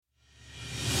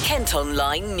Kent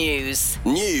Online News.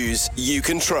 News you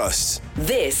can trust.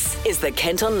 This is the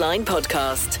Kent Online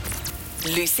Podcast.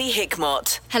 Lucy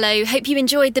Hickmott. Hello, hope you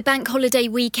enjoyed the bank holiday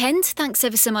weekend. Thanks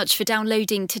ever so much for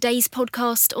downloading today's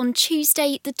podcast on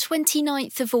Tuesday, the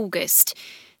 29th of August.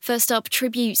 First up,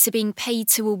 tributes are being paid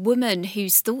to a woman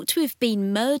who's thought to have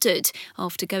been murdered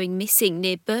after going missing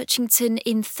near Birchington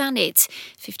in Thanet.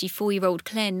 54-year-old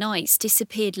Claire Knights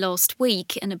disappeared last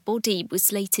week and a body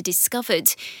was later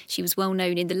discovered. She was well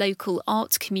known in the local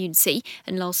art community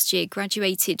and last year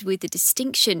graduated with a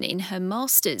distinction in her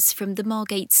masters from the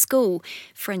Margate School.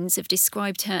 Friends have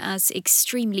described her as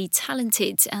extremely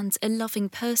talented and a loving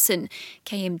person.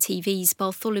 KMTV's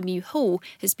Bartholomew Hall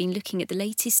has been looking at the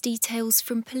latest details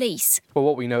from police. Well,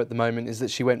 what we know at the moment is that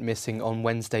she went missing on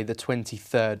Wednesday the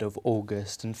 23rd of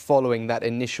August, and following that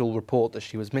initial report that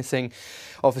she was missing,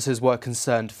 officers were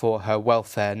concerned for her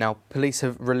welfare. Now, police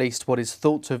have released what is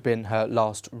thought to have been her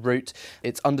last route.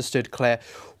 It's understood Claire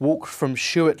walked from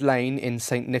Shewart Lane in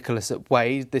St Nicholas at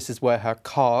Wade. This is where her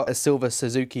car, a silver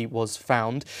Suzuki, was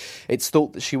found. It's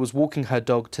thought that she was walking her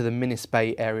dog to the Minnis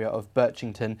Bay area of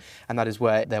Birchington, and that is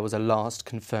where there was a last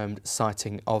confirmed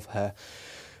sighting of her.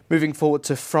 Moving forward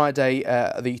to Friday,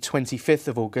 the 25th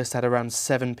of August, at around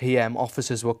 7 p.m,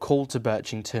 officers were called to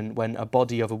Birchington when a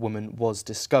body of a woman was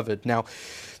discovered. Now,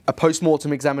 a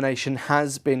post-mortem examination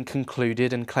has been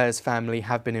concluded and Claire's family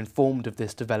have been informed of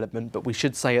this development, but we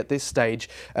should say at this stage,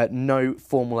 no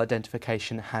formal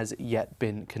identification has yet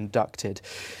been conducted.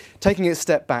 Taking a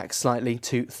step back slightly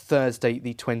to Thursday,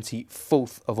 the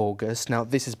 24th of August. Now,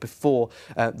 this is before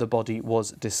the body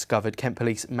was discovered. Kent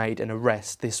Police made an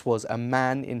arrest. This was a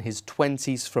man in his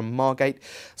 20s from Margate.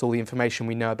 That's all the information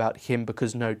we know about him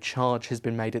because no charge has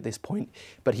been made at this point.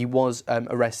 But he was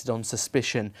arrested on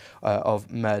suspicion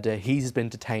of murder. He's been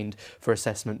detained for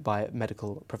assessment by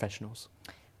medical professionals.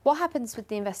 What happens with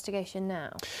the investigation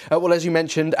now? Well, as you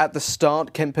mentioned at the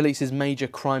start, Kent Police's major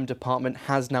crime department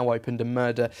has now opened a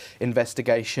murder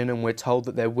investigation, and we're told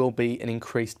that there will be an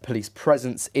increased police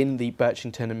presence in the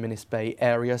Birchington and Minnis Bay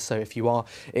area. So if you are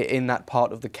in that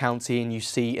part of the county and you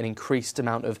see an increased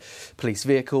amount of police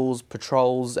vehicles,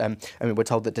 patrols, we're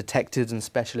told that detectives and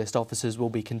specialist officers will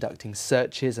be conducting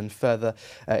searches and further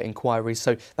inquiries.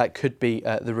 So that could be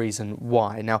the reason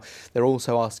why. Now, they're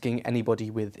also asking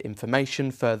anybody with information,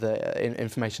 further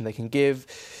information they can give,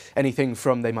 anything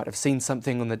from they might have seen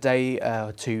something on the day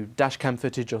to dashcam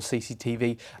footage or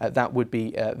CCTV, that would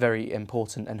be very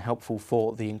important and helpful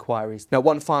for the inquiries. Now,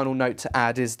 one final note to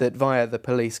add is that via the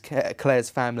police, Claire's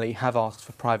family have asked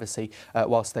for privacy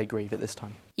whilst they grieve at this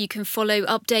time. You can follow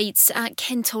updates at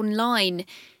Kent Online.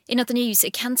 In other news,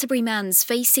 a Canterbury man's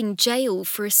facing jail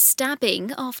for a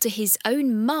stabbing after his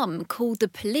own mum called the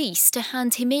police to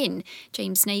hand him in.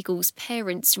 James Nagle's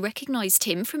parents recognised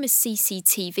him from a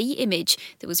CCTV image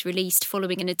that was released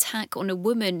following an attack on a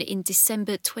woman in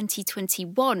December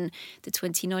 2021. The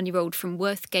 29-year-old from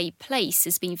Worthgate Place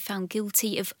has been found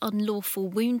guilty of unlawful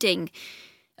wounding.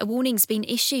 A warning's been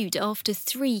issued after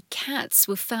 3 cats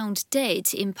were found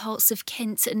dead in parts of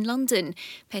Kent and London.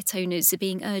 Pet owners are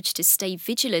being urged to stay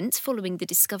vigilant following the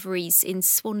discoveries in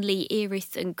Swanley,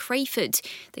 Erith and Crayford.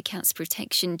 The Cats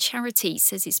Protection Charity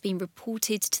says it's been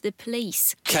reported to the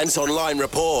police. Kent Online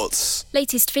reports.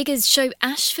 Latest figures show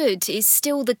Ashford is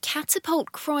still the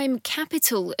catapult crime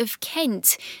capital of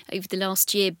Kent. Over the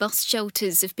last year, bus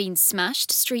shelters have been smashed,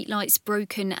 streetlights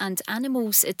broken and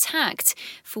animals attacked.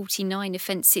 49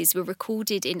 offences were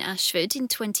recorded in Ashford in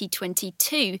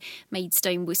 2022.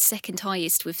 Maidstone was second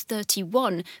highest with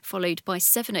 31, followed by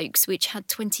Sevenoaks, which had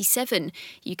 27.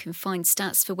 You can find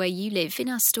stats for where you live in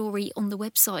our story on the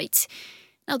website.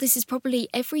 Now, this is probably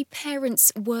every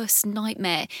parent's worst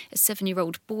nightmare. A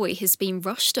 7-year-old boy has been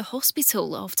rushed to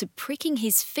hospital after pricking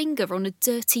his finger on a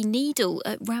dirty needle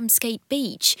at Ramsgate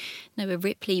Beach. Noah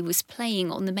Ripley was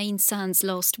playing on the main sands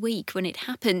last week when it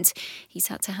happened. He's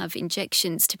had to have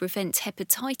injections to prevent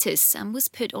hepatitis and was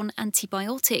put on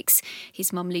antibiotics.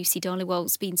 His mum Lucy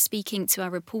Darlewell's been speaking to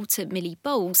our reporter Millie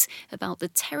Bowles about the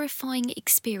terrifying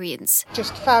experience.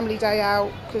 Just family day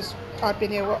out because I'd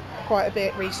been ill quite a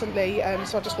bit recently,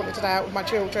 so I just wanted to day out with my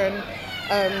children.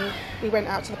 We went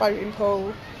out to the boating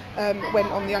pool, went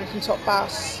on the Unken Top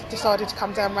bus, decided to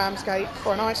come down Ramsgate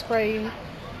for an ice cream.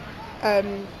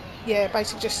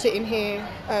 Basically just sitting here,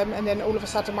 and then all of a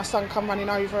sudden my son come running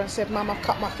over and said, "Mum, I've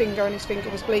cut my finger," and his finger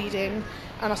was bleeding.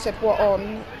 And I said, "What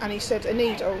on?" And he said, "A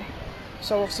needle."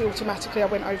 So obviously automatically I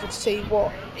went over to see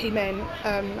what he meant,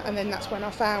 and then that's when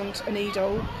I found a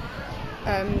needle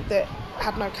that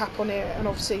had no cap on it, and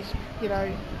obviously, you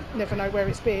know, never know where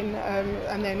it's been,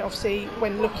 and then obviously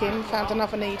when looking found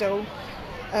another needle,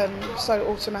 so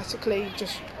automatically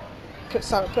just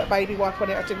put a baby wipe on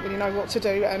it. I didn't really know what to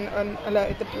do, and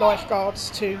alerted the lifeguards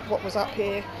to what was up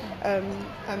here,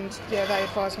 and yeah, they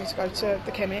advised me to go to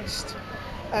the chemist,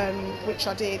 which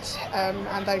I did,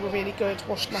 and they were really good.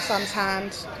 Washed my son's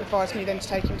hand, advised me then to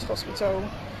take him to hospital,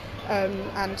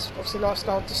 and obviously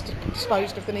lifeguard just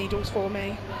disposed of the needles for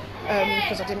me,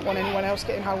 because I didn't want anyone else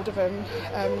getting hold of them.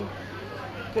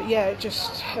 But yeah,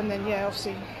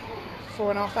 obviously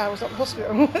 4.5 hours at the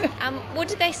hospital. What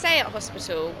did they say at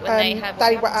hospital when they had?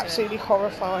 They were absolutely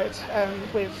horrified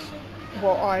with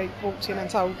what I walked in and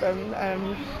told them.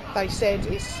 They said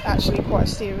it's actually quite a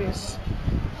serious,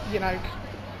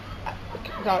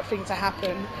 like thing to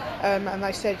happen, and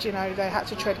they said, they had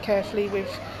to tread carefully with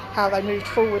how they moved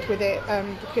forward with it,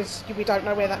 because we don't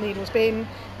know where that needle's been,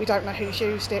 we don't know who's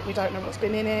used it, we don't know what's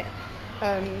been in it.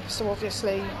 So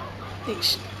obviously,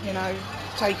 it's,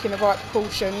 taking the right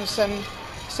precautions, and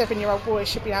 7-year-old boys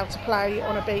should be able to play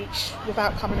on a beach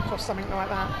without coming across something like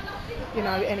that.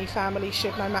 Any family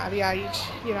should, no matter the age,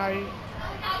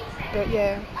 But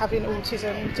yeah, having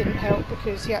autism didn't help,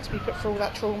 because he had to be put through all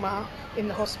that trauma in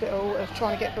the hospital of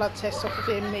trying to get blood tests off of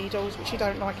him, needles, which you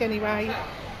don't like anyway.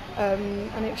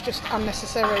 And it was just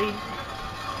unnecessary,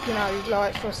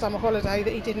 like for a summer holiday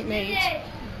that he didn't need.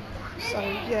 So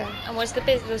yeah. And was the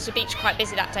beach quite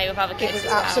busy that day with other kids? It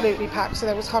was absolutely packed. So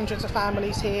there was hundreds of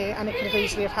families here, and it could have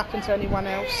easily have happened to anyone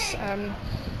else.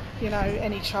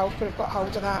 Any child could have got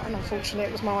hold of that, and unfortunately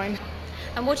it was mine.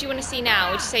 And what do you want to see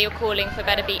now? Would you say you're calling for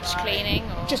better beach cleaning?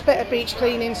 Or? Just better beach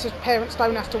cleaning, so parents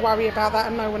don't have to worry about that,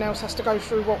 and no one else has to go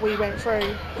through what we went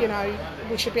through.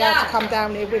 We should be able to come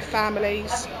down here with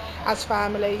families, as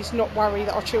families, not worry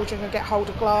that our children can get hold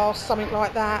of glass, something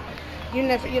like that. You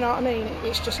know what I mean?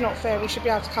 It's just not fair. We should be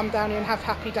able to come down here and have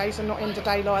happy days and not end a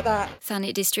day like that.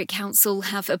 Thanet District Council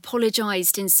have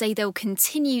apologised and say they'll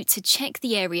continue to check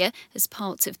the area as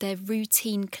part of their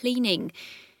routine cleaning.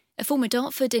 A former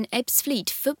Dartford and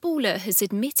Ebbsfleet footballer has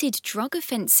admitted drug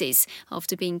offences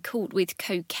after being caught with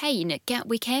cocaine at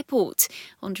Gatwick Airport.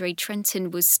 Andre Trenton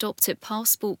was stopped at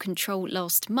passport control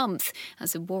last month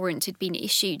as a warrant had been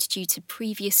issued due to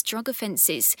previous drug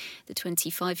offences. The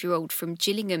 25-year-old from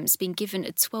Gillingham's been given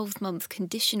a 12-month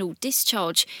conditional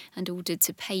discharge and ordered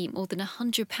to pay more than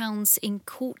 £100 in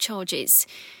court charges.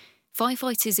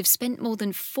 Firefighters have spent more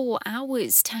than 4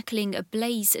 hours tackling a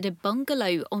blaze at a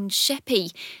bungalow on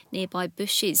Sheppey. Nearby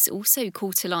bushes also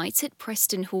caught alight at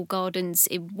Preston Hall Gardens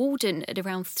in Walden at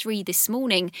around 3 this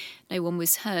morning. No one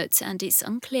was hurt, and it's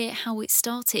unclear how it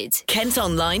started. Kent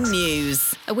Online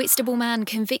News. A Whitstable man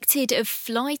convicted of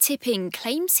fly tipping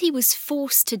claims he was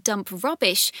forced to dump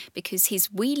rubbish because his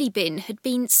wheelie bin had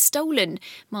been stolen.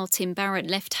 Martin Barrett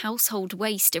left household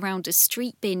waste around a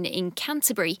street bin in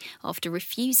Canterbury after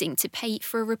refusing to pay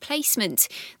for a replacement.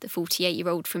 The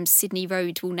 48-year-old from Sydney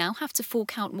Road will now have to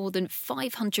fork out more than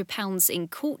 £500 in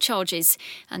court charges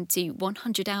and do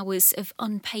 100 hours of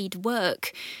unpaid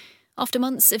work. After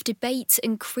months of debate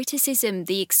and criticism,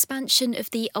 the expansion of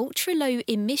the ultra-low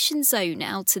emission zone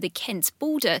out to the Kent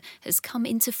border has come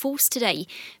into force today.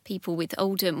 People with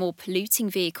older, more polluting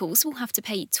vehicles will have to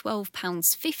pay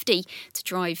 £12.50 to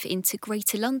drive into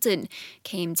Greater London.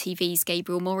 KMTV's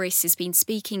Gabriel Morris has been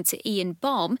speaking to Ian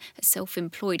Balm, a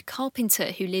self-employed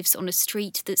carpenter who lives on a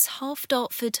street that's half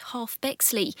Dartford, half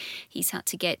Bexley. He's had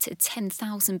to get a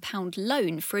 £10,000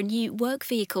 loan for a new work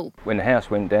vehicle. When the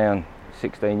house went down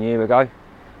 16 years ago,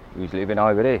 we was living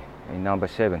over there in number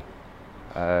 7,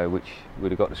 which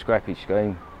would have got the scrappage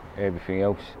scheme, everything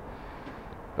else.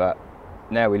 But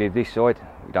now we live this side,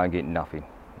 we don't get nothing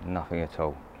at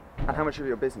all. And how much of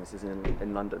your business is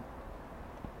in London?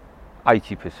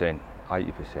 80%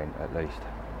 at least.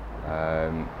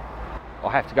 I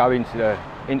have to go into the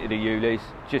Ulis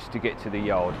just to get to the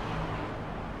yard.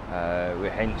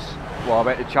 Hence why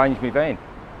I've had to change my van.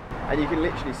 And you can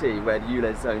literally see where the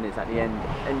ULEZ zone is at the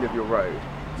end of your road.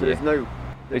 So yeah.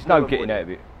 There's no getting out of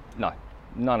it. No,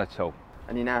 none at all.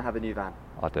 And you now have a new van?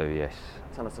 I do, yes.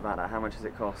 Tell us about that. How much does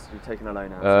it cost? You've taken a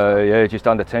loan out? Yeah, just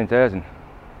under 10,000.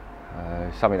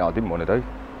 Something that I didn't want to do.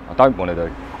 I don't want to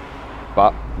do.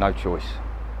 But no choice.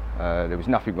 There was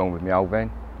nothing wrong with my old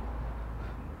van.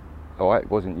 Alright, it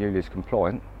wasn't ULEZ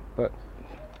compliant, but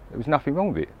there was nothing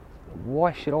wrong with it.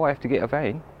 Why should I have to get a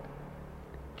van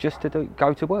just to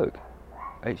go to work?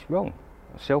 It's wrong.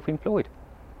 I'm self-employed.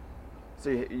 So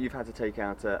you've had to take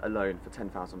out a loan for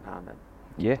 £10,000 then?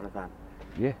 Yeah. On a van?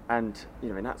 Yeah. And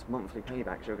and that's monthly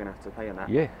paybacks you're going to have to pay on that?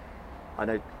 Yeah. I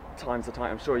know times are tight.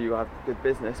 I'm sure you have good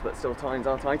business, but still times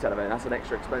are tight out of it. That's an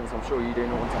extra expense I'm sure you do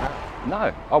not want to have.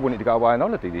 No, I wanted to go away on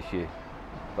holiday this year,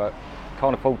 but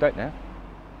can't afford that now.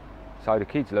 So the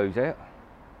kids lose out,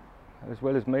 as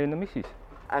well as me and the missus.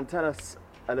 And tell us,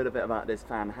 a little bit about this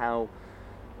van. How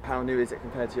new is it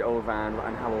compared to your old van,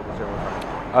 and how old is your old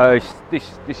van?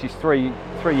 This is three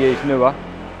years newer,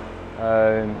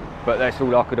 but that's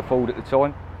all I could afford at the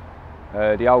time.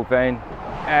 The old van,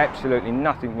 absolutely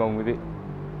nothing wrong with it,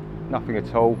 nothing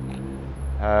at all.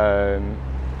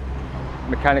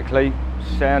 Mechanically,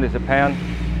 sound as a pound,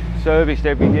 serviced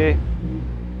every year,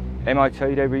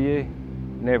 MOT'd every year,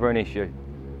 never an issue.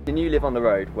 Can you live on the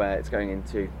road where it's going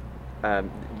into the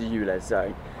ULEZ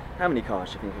zone? How many cars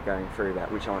do you think are going through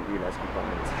that which aren't ULEZ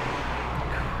compliant?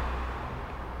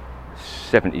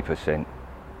 70%,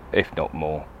 if not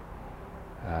more.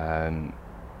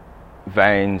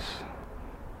 Vans,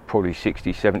 probably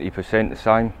 60-70% the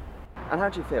same. And how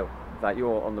do you feel that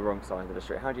you're on the wrong side of the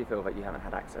street? How do you feel that you haven't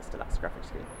had access to that scrappage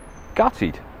scheme?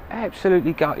 Gutted,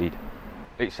 absolutely gutted.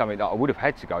 It's something that I would have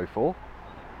had to go for,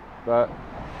 but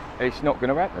it's not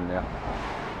going to happen now.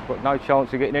 Got no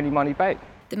chance of getting any money back.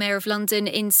 The Mayor of London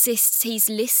insists he's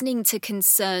listening to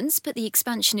concerns, but the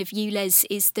expansion of ULEZ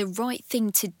is the right thing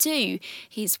to do.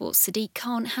 Here's what Sadiq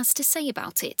Khan has to say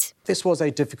about it. This was a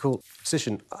difficult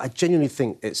decision. I genuinely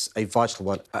think it's a vital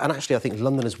one. And actually, I think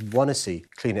Londoners want to see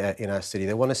cleaner air in our city.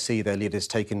 They want to see their leaders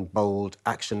taking bold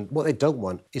action. What they don't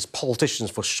want is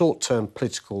politicians for short-term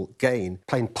political gain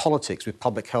playing politics with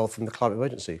public health and the climate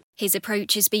emergency. His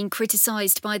approach has been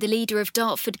criticised by the leader of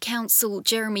Dartford Council,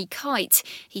 Jeremy Kite.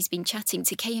 He's been chatting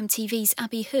to KMTV's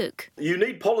Abby Hook. You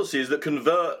need policies that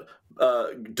convert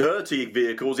dirty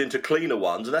vehicles into cleaner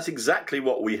ones, and that's exactly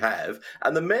what we have.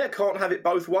 And the Mayor can't have it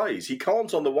both ways. He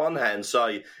can't, on the one hand,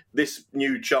 say this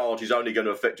new charge is only going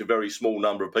to affect a very small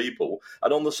number of people,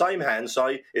 and on the same hand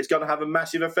say it's going to have a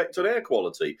massive effect on air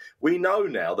quality. We know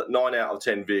now that 9 out of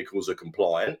 10 vehicles are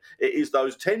compliant. It is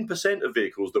those 10% of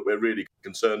vehicles that we're really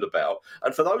concerned about,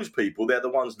 and for those people, they're the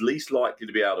ones least likely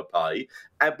to be able to pay.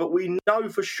 But we know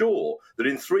for sure that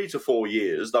in 3 to 4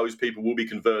 years, those people will be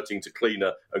converting to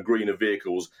cleaner and greener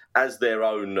vehicles as their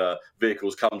own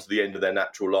vehicles come to the end of their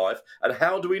natural life. And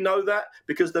how do we know that?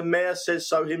 Because the Mayor says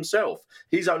so himself.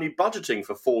 He's only budgeting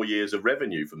for 4 years of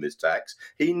revenue from this tax.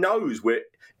 He knows we're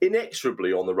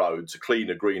inexorably on the road to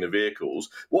cleaner, greener vehicles.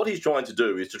 What he's trying to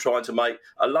do is to try to make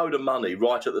a load of money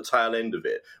right at the tail end of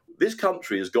it. This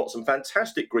country has got some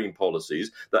fantastic green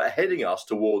policies that are heading us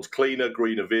towards cleaner,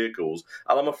 greener vehicles.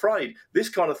 And I'm afraid this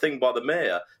kind of thing by the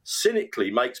Mayor cynically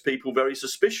makes people very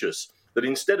suspicious that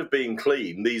instead of being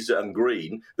clean and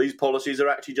green, these policies are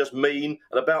actually just mean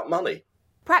and about money.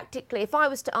 Practically, if I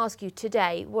was to ask you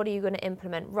today, what are you going to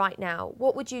implement right now?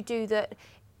 What would you do that,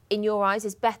 in your eyes,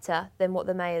 is better than what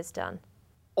the Mayor's done?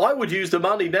 I would use the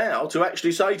money now to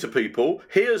actually say to people,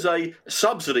 here's a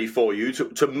subsidy for you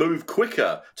to move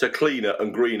quicker to cleaner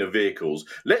and greener vehicles.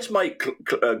 Let's make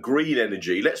green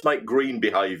energy, let's make green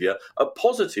behaviour a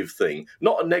positive thing,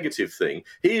 not a negative thing.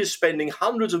 He is spending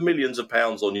hundreds of millions of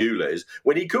pounds on ULEZ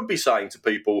when he could be saying to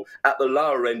people at the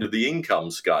lower end of the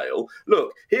income scale,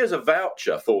 look, here's a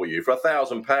voucher for you for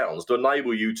 £1,000 to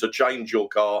enable you to change your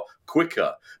car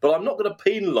quicker. But I'm not going to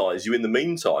penalise you in the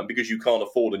meantime because you can't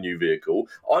afford a new vehicle.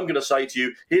 I'm going to say to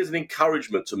you, here's an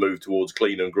encouragement to move towards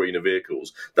cleaner and greener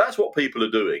vehicles. That's what people are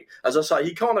doing. As I say,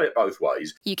 he can't have it both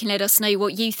ways. You can let us know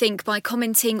what you think by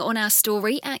commenting on our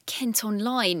story at Kent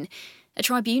Online. A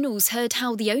tribunal's heard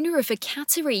how the owner of a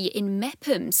cattery in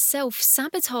Mepham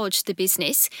self-sabotaged the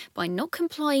business by not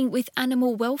complying with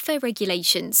animal welfare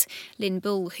regulations. Lynn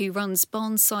Bull, who runs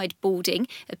Barnside Boarding,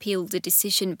 appealed a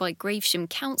decision by Gravesham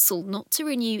Council not to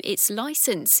renew its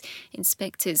licence.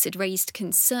 Inspectors had raised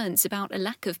concerns about a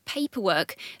lack of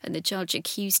paperwork, and the judge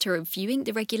accused her of viewing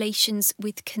the regulations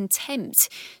with contempt.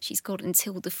 She's got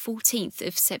until the 14th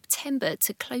of September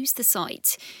to close the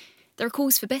site. There are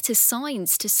calls for better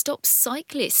signs to stop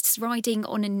cyclists riding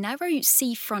on a narrow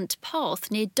seafront path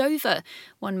near Dover.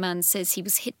 One man says he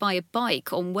was hit by a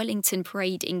bike on Wellington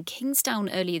Parade in Kingsdown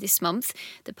earlier this month.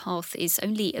 The path is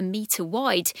only a metre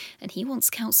wide and he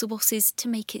wants council bosses to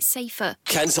make it safer.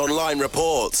 Kent Online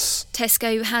reports.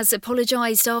 Tesco has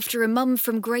apologised after a mum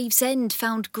from Gravesend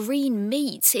found green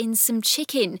meat in some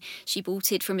chicken. She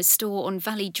bought it from a store on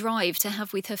Valley Drive to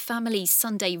have with her family's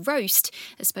Sunday roast.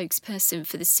 A spokesperson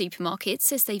for the supermarket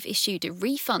says they've issued a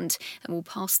refund and will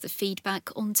pass the feedback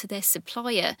on to their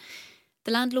supplier.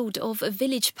 The landlord of a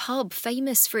village pub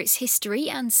famous for its history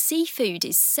and seafood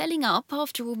is selling up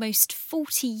after almost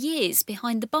 40 years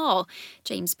behind the bar.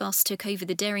 James Buss took over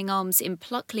the Daring Arms in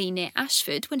Pluckley near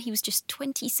Ashford when he was just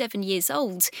 27 years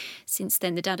old. Since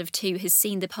then, the dad of two has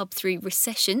seen the pub through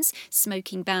recessions,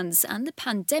 smoking bans and the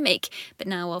pandemic. But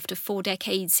now, after 4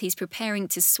 decades, he's preparing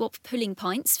to swap pulling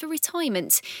pints for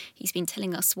retirement. He's been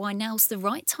telling us why now's the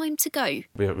right time to go.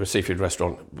 We're a seafood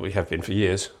restaurant. We have been for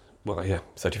years.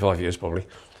 35 years probably.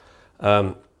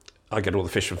 I get all the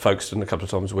fish from Folkestone a couple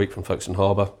of times a week from Folkestone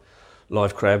Harbour.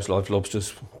 Live crabs, live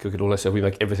lobsters, cook it all ourselves. We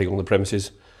make everything on the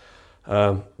premises.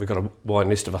 We've got a wine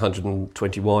list of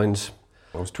 120 wines.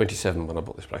 I was 27 when I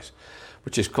bought this place,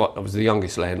 which is I was the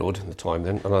youngest landlord at the time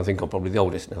then, and I think I'm probably the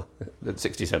oldest now, at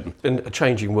 67. In a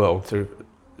changing world through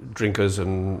drinkers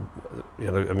and,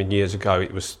 years ago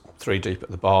it was 3 deep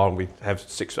at the bar and we'd have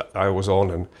 6 hours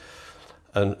on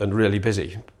and really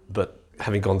busy. But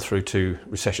having gone through 2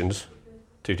 recessions,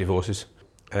 2 divorces,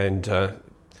 and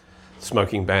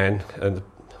smoking ban and the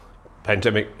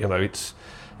pandemic,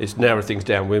 it's narrowed things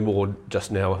down. We're more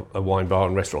just now a wine bar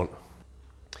and restaurant.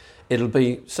 It'll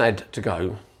be sad to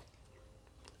go.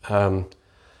 Don't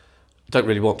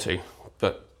really want to,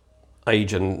 but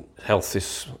age and health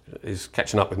is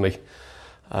catching up with me,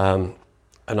 and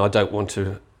I don't want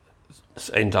to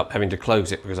end up having to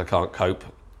close it because I can't cope,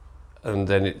 and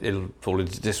then it'll fall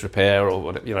into disrepair or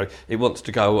whatever. It wants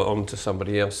to go on to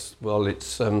somebody else. Well,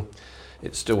 it's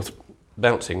still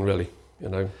bouncing, really.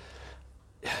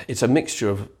 It's a mixture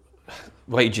of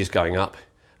wages going up,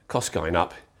 costs going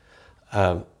up,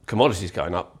 commodities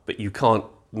going up, but you can't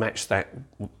match that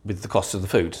with the cost of the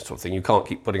food, sort of thing. You can't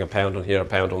keep putting a pound on here, a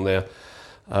pound on there.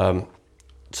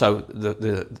 So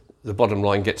the bottom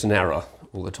line gets narrower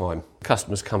all the time.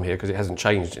 Customers come here because it hasn't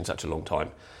changed in such a long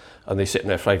time, and they sit in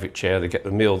their favourite chair. They get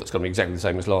the meal that's going to be exactly the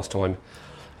same as last time.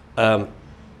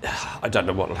 I don't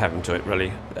know what will happen to it,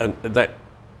 really, and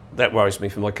that worries me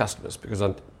for my customers, because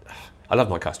I love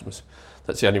my customers.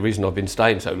 That's the only reason I've been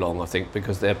staying so long, I think,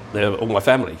 because they're all my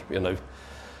family,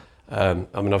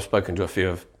 I've spoken to a few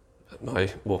of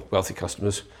my more wealthy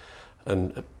customers,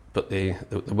 but the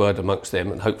word amongst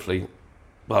them, and hopefully,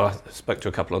 I spoke to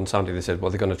a couple on Sunday. They said,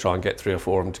 they're going to try and get 3 or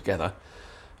 4 of them together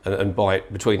and buy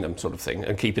it between them, sort of thing,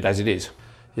 and keep it as it is.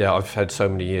 Yeah, I've had so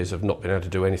many years of not being able to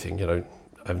do anything. I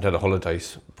haven't had a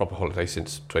proper holiday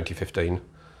since 2015.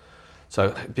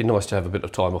 So it'd be nice to have a bit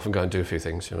of time off and go and do a few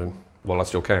things, while I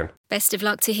still can. Best of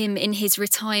luck to him in his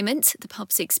retirement. The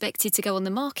pub's expected to go on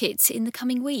the market in the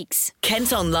coming weeks.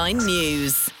 Kent Online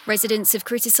News. Residents have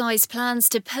criticised plans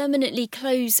to permanently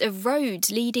close a road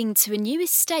leading to a new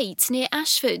estate near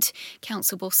Ashford.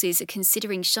 Council bosses are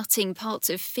considering shutting parts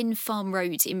of Finn Farm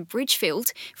Road in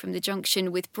Bridgefield from the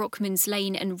junction with Brockman's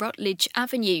Lane and Rutledge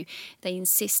Avenue. They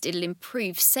insist it'll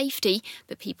improve safety,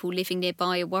 but people living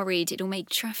nearby are worried it'll make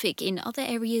traffic in other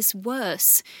areas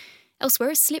worse.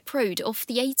 Elsewhere, a slip road off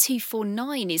the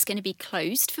A249 is going to be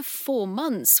closed for 4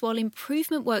 months while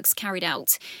improvement works carried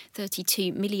out.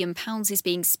 £32 million is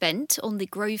being spent on the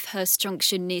Grovehurst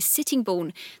junction near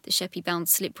Sittingbourne. The Sheppey-bound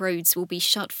slip roads will be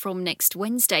shut from next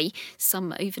Wednesday.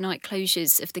 Some overnight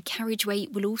closures of the carriageway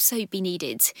will also be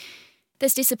needed.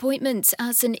 There's disappointment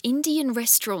as an Indian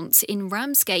restaurant in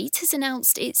Ramsgate has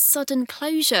announced its sudden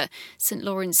closure. St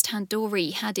Lawrence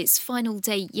Tandoori had its final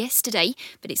day yesterday,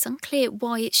 but it's unclear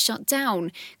why it shut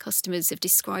down. Customers have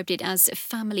described it as a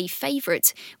family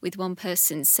favourite, with one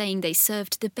person saying they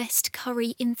served the best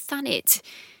curry in Thanet.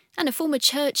 And a former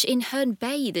church in Herne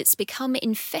Bay that's become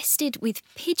infested with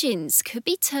pigeons could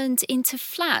be turned into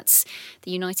flats.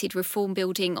 The United Reform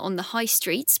building on the High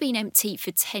Street's been empty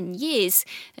for 10 years,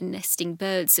 and nesting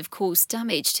birds have caused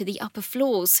damage to the upper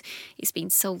floors. It's been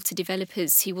sold to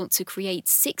developers who want to create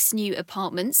 6 new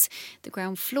apartments. The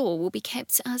ground floor will be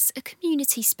kept as a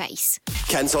community space.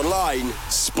 Kent Online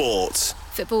Sport.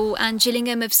 Football and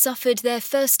Gillingham have suffered their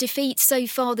first defeat so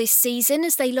far this season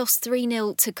as they lost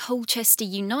 3-0 to Colchester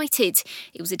United.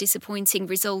 It was a disappointing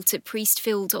result at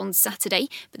Priestfield on Saturday,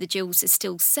 but the Gills are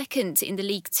still second in the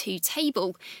League 2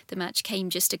 table. The match came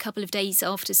just a couple of days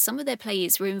after some of their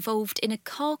players were involved in a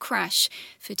car crash.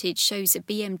 Footage shows a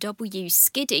BMW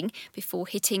skidding before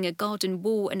hitting a garden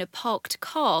wall and a parked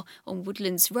car on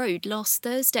Woodlands Road last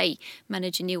Thursday.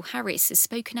 Manager Neil Harris has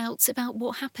spoken out about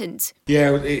what happened.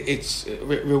 Yeah, it's a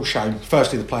real shame.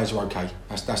 Firstly, the players are okay.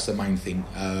 That's the main thing.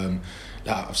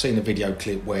 I've seen a video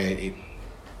clip where it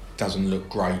doesn't look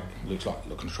great. It looks like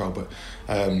look control, but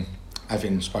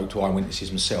having spoke to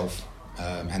eyewitnesses myself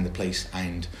and the police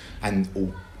and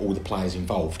all the players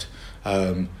involved,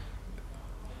 the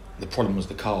problem was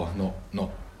the car,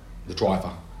 not the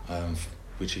driver,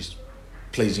 which is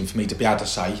pleasing for me to be able to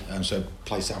say, so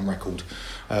place that on record.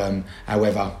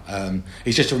 However,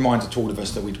 it's just a reminder to all of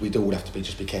us that we do all have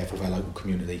to be careful of our local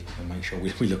community and make sure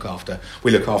we look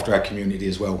after our community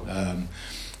as well.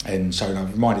 And so I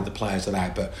reminded the players of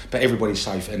that, but everybody's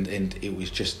safe, and it was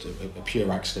just a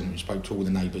pure accident. We spoke to all the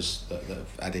neighbours that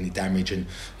have had any damage, and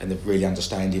they're really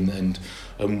understanding. And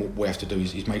what we have to do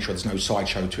is make sure there's no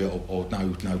sideshow to it or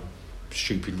no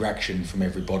stupid reaction from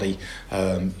everybody.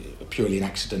 Purely an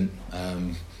accident,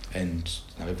 and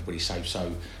everybody's safe.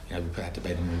 So we put that to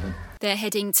bed and move on. They're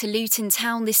heading to Luton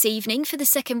Town this evening for the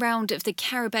second round of the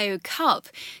Carabao Cup.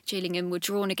 Gillingham were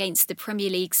drawn against the Premier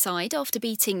League side after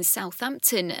beating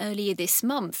Southampton earlier this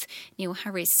month. Neil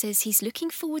Harris says he's looking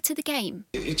forward to the game.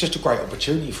 It's just a great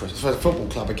opportunity for the football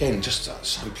club again. Just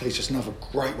so pleased, just another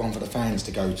great one for the fans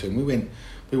to go to. And we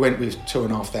went with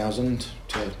 2,500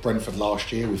 to Brentford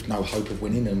last year with no hope of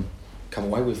winning and come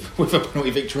away with a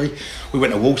penalty victory. We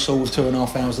went to Walsall with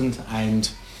 2,500 and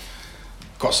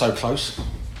got so close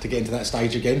to get into that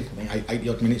stage again. I think 80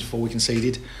 odd minutes before we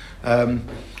conceded.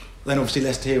 Then obviously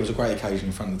Leicester here was a great occasion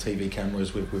in front of the TV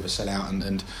cameras with a sellout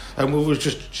and it was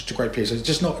just a great piece. It's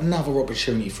just not another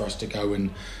opportunity for us to go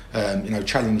and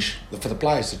challenge for the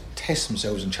players to test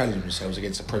themselves and challenge themselves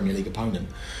against a Premier League opponent.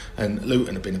 And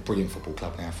Luton have been a brilliant football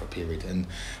club now for a period. And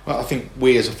I think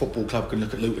we as a football club can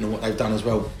look at Luton and what they've done as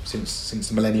well since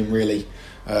the millennium really,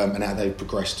 and how they've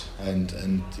progressed and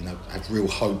have real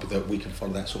hope that we can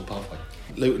follow that sort of pathway.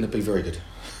 Luton would be very good.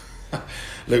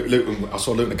 Luton, I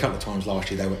saw Luton a couple of times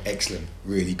last year. They were excellent,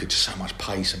 really good. So much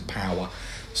pace and power,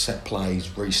 set plays,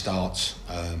 restarts,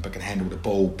 but can handle the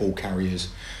ball carriers.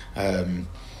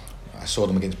 I saw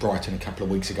them against Brighton a couple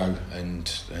of weeks ago,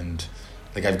 and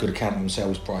they gave a good account of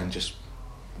themselves. Brighton just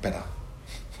better,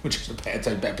 which is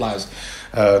better players.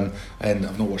 And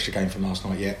I've not watched the game from last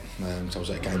night yet. So I was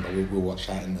at a game, but we'll watch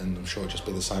that, and I'm sure it'll just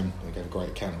be the same. They gave a great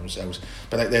account of themselves.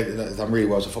 But they've done really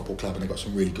well as a football club, and they've got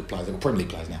some really good players. They've got Premier League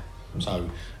players now. So,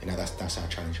 that's our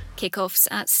challenge. Kick-offs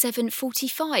at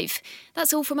 7:45.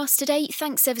 That's all from us today.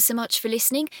 Thanks ever so much for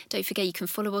listening. Don't forget you can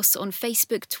follow us on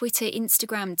Facebook, Twitter,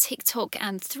 Instagram, TikTok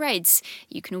and Threads.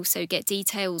 You can also get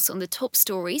details on the top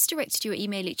stories directed to your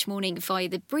email each morning via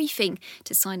the briefing.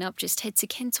 To sign up, just head to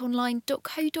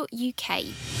kentonline.co.uk.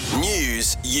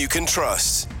 News you can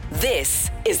trust. This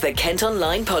is the Kent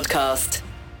Online Podcast.